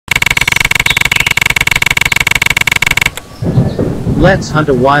Let's hunt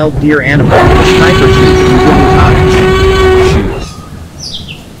a wild deer animal with a sniper shooting in wooden cottage. Shoot.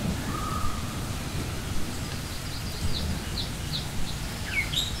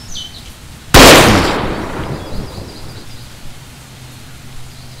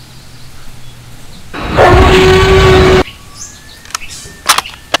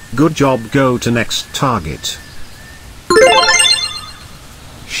 Good job, go to next target.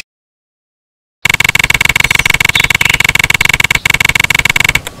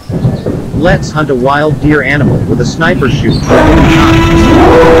 Let's hunt a wild deer animal with a sniper shoot in wooden cottage.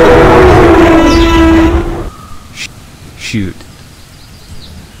 Shoot. Shoot.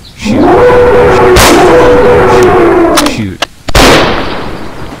 Shoot. Shoot.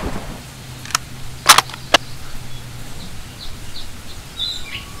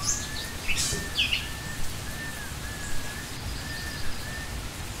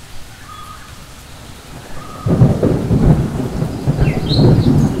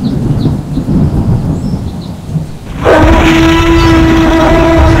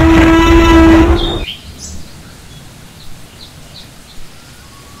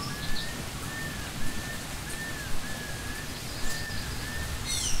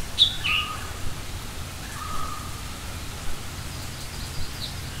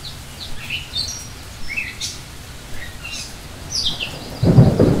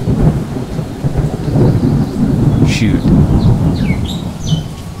 Shoot.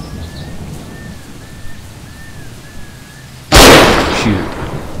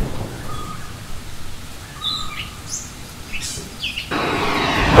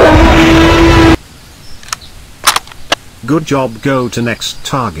 Good job, go to next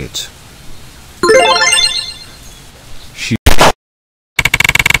target. Shoot.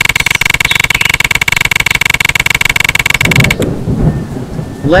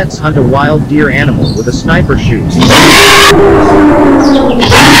 Let's hunt a wild deer animal with a sniper shoot.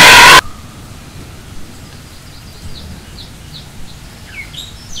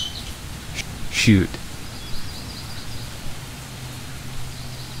 Shoot.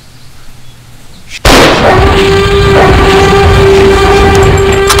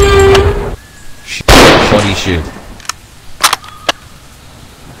 Body shoot.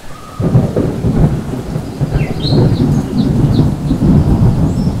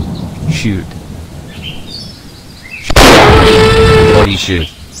 Shoot. Body shoot.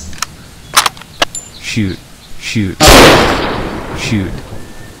 Shoot. Shoot. Shoot.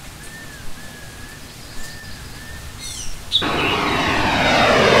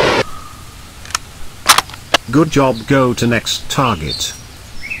 Good job, go to next target.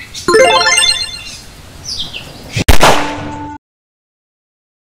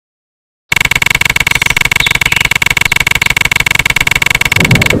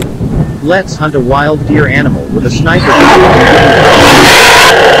 Let's hunt a wild deer animal with a sniper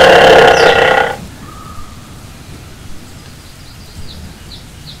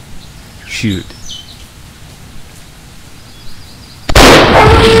shoot. Shoot.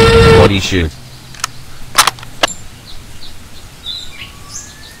 Body shoot.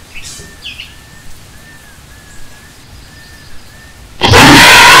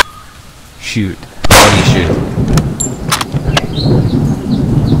 Shoot. Body shoot.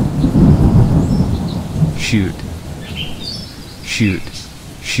 Shoot. Shoot.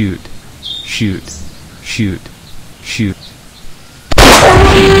 Shoot. Shoot. Shoot. Shoot. Shoot.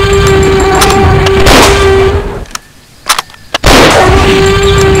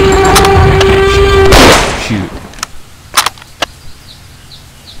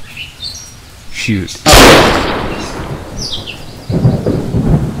 Shoot.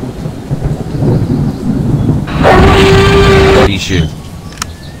 Body shoot.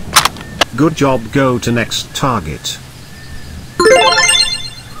 Good job, go to next target.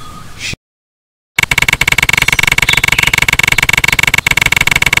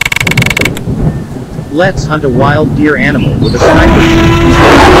 Let's hunt a wild deer animal with a sniper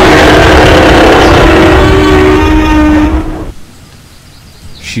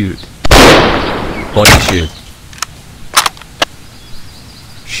shoot. Shoot. Body shoot.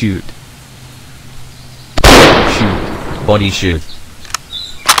 Shoot. Shoot. Body shoot.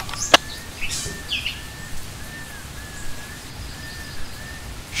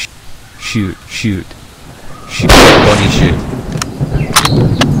 Shoot. Shoot. Shoot. Body shoot.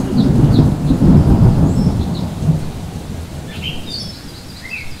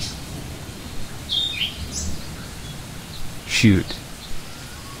 Shoot.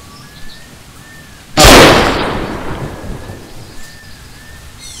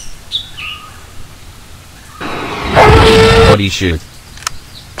 Body shoot.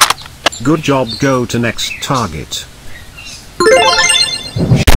 Good job, go to next target.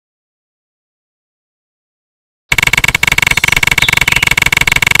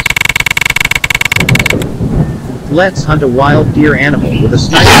 Let's hunt a wild deer animal with a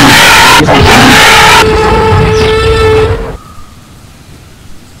sniper.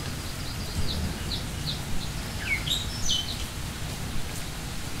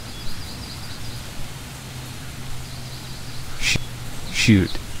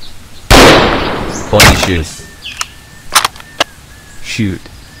 Shoot. Bunny shoot. Shoot.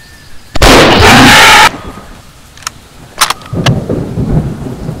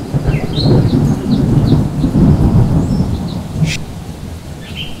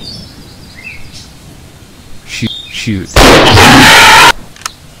 Shoot.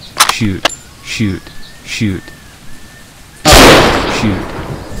 Shoot. Shoot. Shoot. Shoot.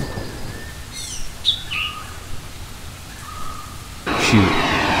 Shoot.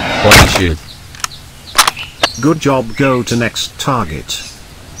 Bunny shoot. Good job, go to next target.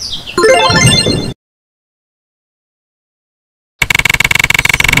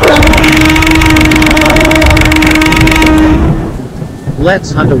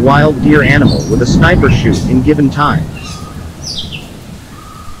 Let's hunt a wild deer animal with a sniper shoot in given time.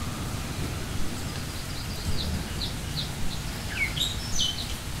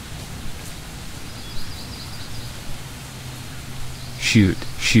 Shoot.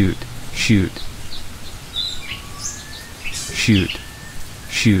 Shoot. Shoot. Shoot.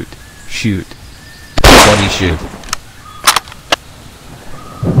 Shoot. Shoot. Bunny shoot.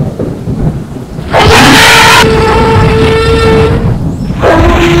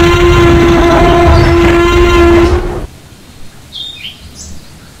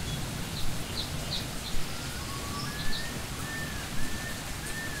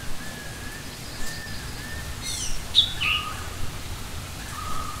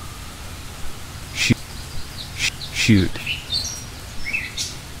 Shoot.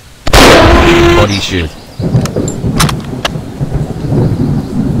 Bunny shoot.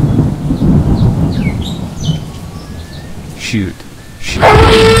 Shoot. Shoot.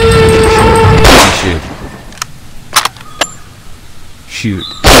 Bunny shoot. Shoot.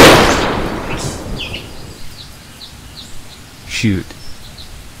 Shoot.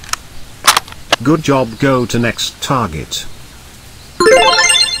 Good job, go to next target.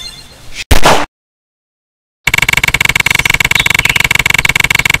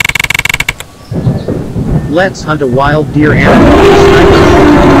 Let's hunt a wild deer animal with a sniper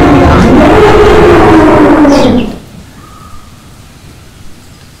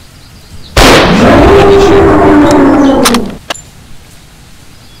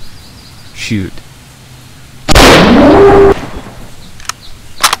Shoot.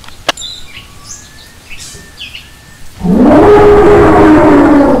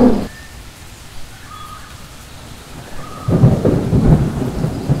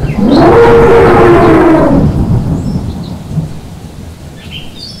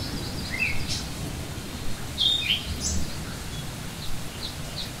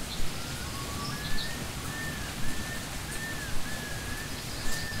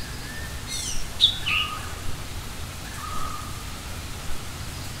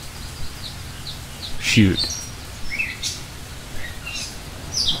 Shoot.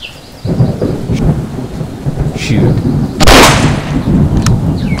 Shoot.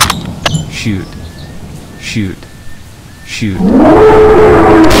 Shoot. Shoot. Shoot.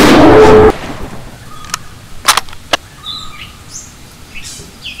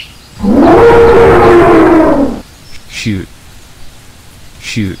 Shoot.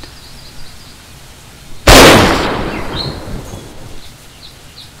 Shoot.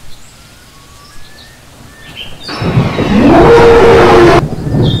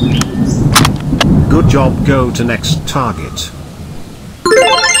 Good job, go to next target.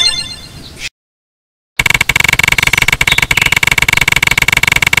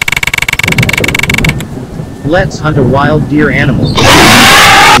 Let's hunt a wild deer animal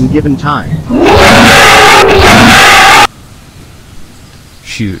in given time.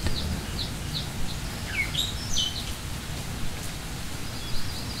 Shoot.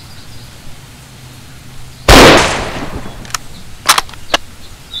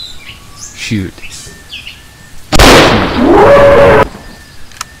 Shoot.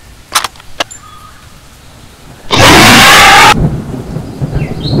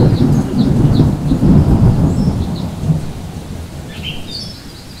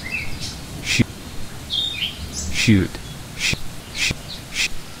 Shoot.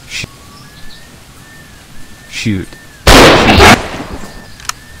 Shoot.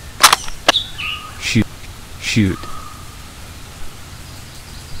 Shoot. Shoot.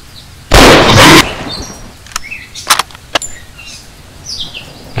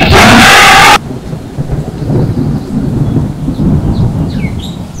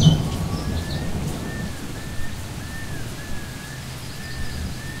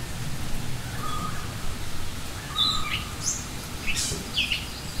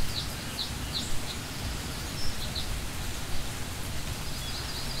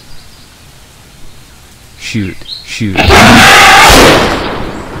 shoot, shoot,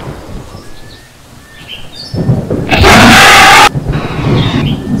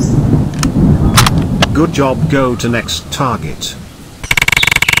 Good job, go to next target.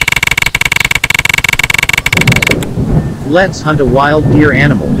 Let's hunt a wild deer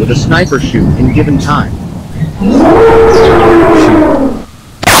animal with a sniper shoot in given time.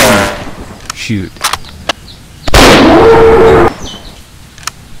 shoot,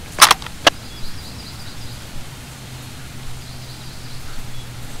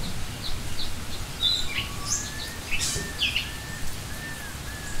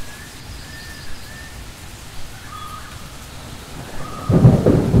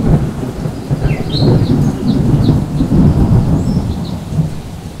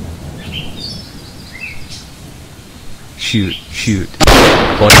 shoot, shoot,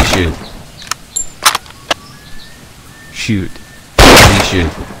 Body shoot. shoot, Body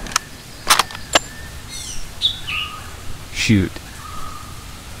shoot. shoot,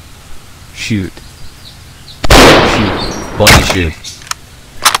 shoot, shoot, Body shoot.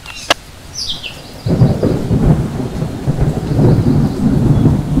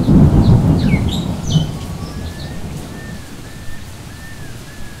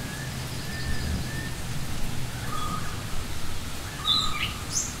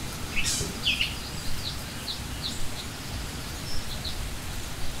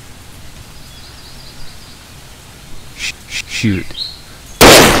 shoot,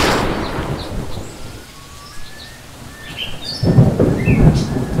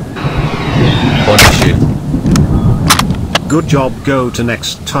 Body shoot. Good job, go to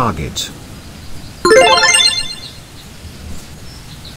next target.